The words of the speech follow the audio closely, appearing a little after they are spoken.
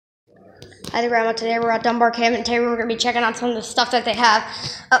Hi there, Grandma. Today we're at Dunbar Camp, and today we're going to be checking out some of the stuff that they have.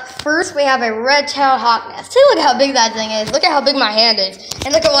 Up first, we have a red-tailed hawk nest. Take a look at how big that thing is. Look at how big my hand is.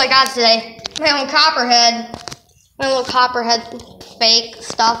 And look at what I got today. My own copperhead. My little copperhead fake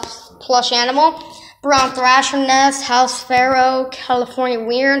stuffed plush animal. Brown thrasher nest, house sparrow, California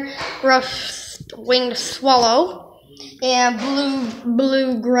wren, rust-winged swallow, and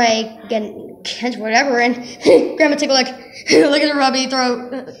blue-gray whatever. And Grandma, take a look. Look at the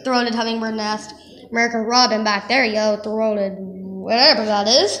ruby-throated hummingbird nest. American robin back there, yellow-throated, whatever that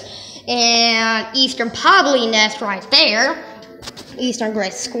is. And eastern pobbly nest right there. Eastern gray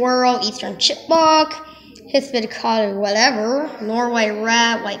squirrel, eastern chipmunk, hispidicata, whatever. Norway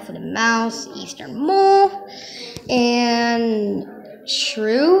rat, white-footed mouse, eastern mole, and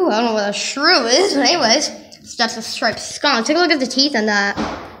shrew. I don't know what a shrew is, but anyways, that's a striped skunk. Take a look at the teeth on that.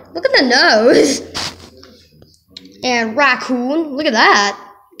 Look at the nose. And raccoon. Look at that.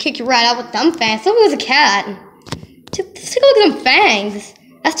 Kick you right out with them fangs. Look at the cat. Take a look at them fangs.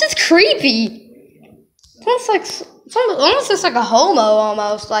 That's just creepy. Almost looks like a homo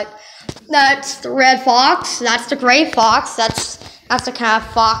almost. Like, that's the red fox. That's the gray fox. That's the kind of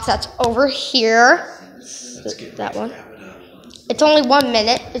fox that's over here. That one. It's only 1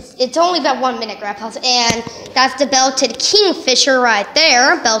 minute. It's only about 1 minute, Grandpa. And that's the belted kingfisher right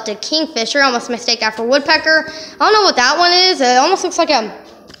there. Belted kingfisher. Almost a mistake after woodpecker. I don't know what that one is. It almost looks like a...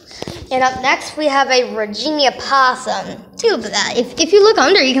 And up next, we have a Virginia possum. Take a look at that. If you look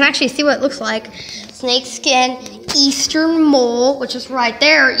under, you can actually see what it looks like. Snake skin, eastern mole, which is right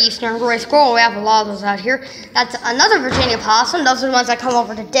there. Eastern gray squirrel. We have a lot of those out here. That's another Virginia possum. Those are the ones that come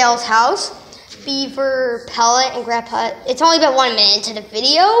over to Dale's house. Beaver, pellet, and Grandpa. It's only about 1 minute into the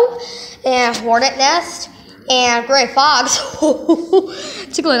video. And hornet nest and gray fox. Take a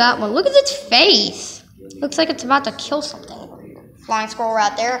look at that one. Look at its face. Looks like it's about to kill something. Flying squirrel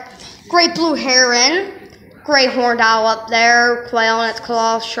right there. Great blue heron. Gray horned owl up there. Quail on its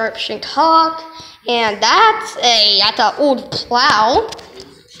claws. Sharp-shinked hawk. And that's an old plow.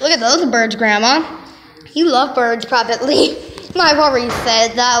 Look at those birds, Grandma. You love birds, probably. I've already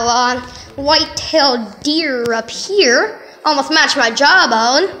said that one. White-tailed deer up here. Almost matched my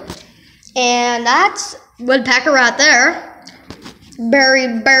jawbone. And that's woodpecker right there.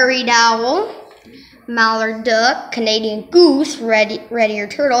 Buried owl. Mallard duck. Canadian goose.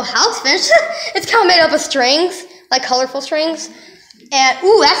 Red-eared turtle. House finch. It's kind of made up of strings. Like colorful strings. And,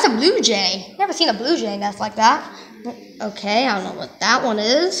 ooh, that's a blue jay. Never seen a blue jay nest like that. Okay, I don't know what that one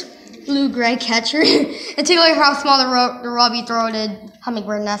is. Blue-gray catcher. And take a look at how small the ruby-throated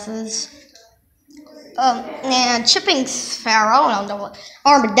hummingbird nest is. And chipping sparrow, I don't know what,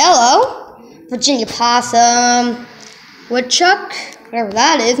 armadillo, Virginia possum, woodchuck, whatever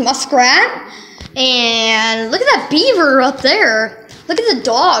that is, muskrat, and look at that beaver up there. Look at the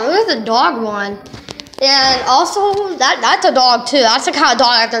dog. Look at the dog one. And also, that's a dog too. That's the kind of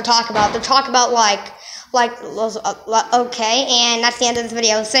dog that they're talking about. They're talking about like those. Okay, and that's the end of this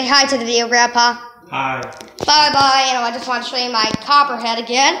video. Say hi to the video, Grandpa. Hi. Bye. And I just want to show you my copperhead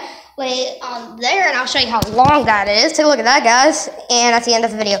again. Lay it on there, and I'll show you how long that is. Take a look at that, guys. And that's the end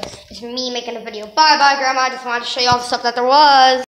of the video. It's me making a video. Bye, Grandma. I just wanted to show you all the stuff that there was.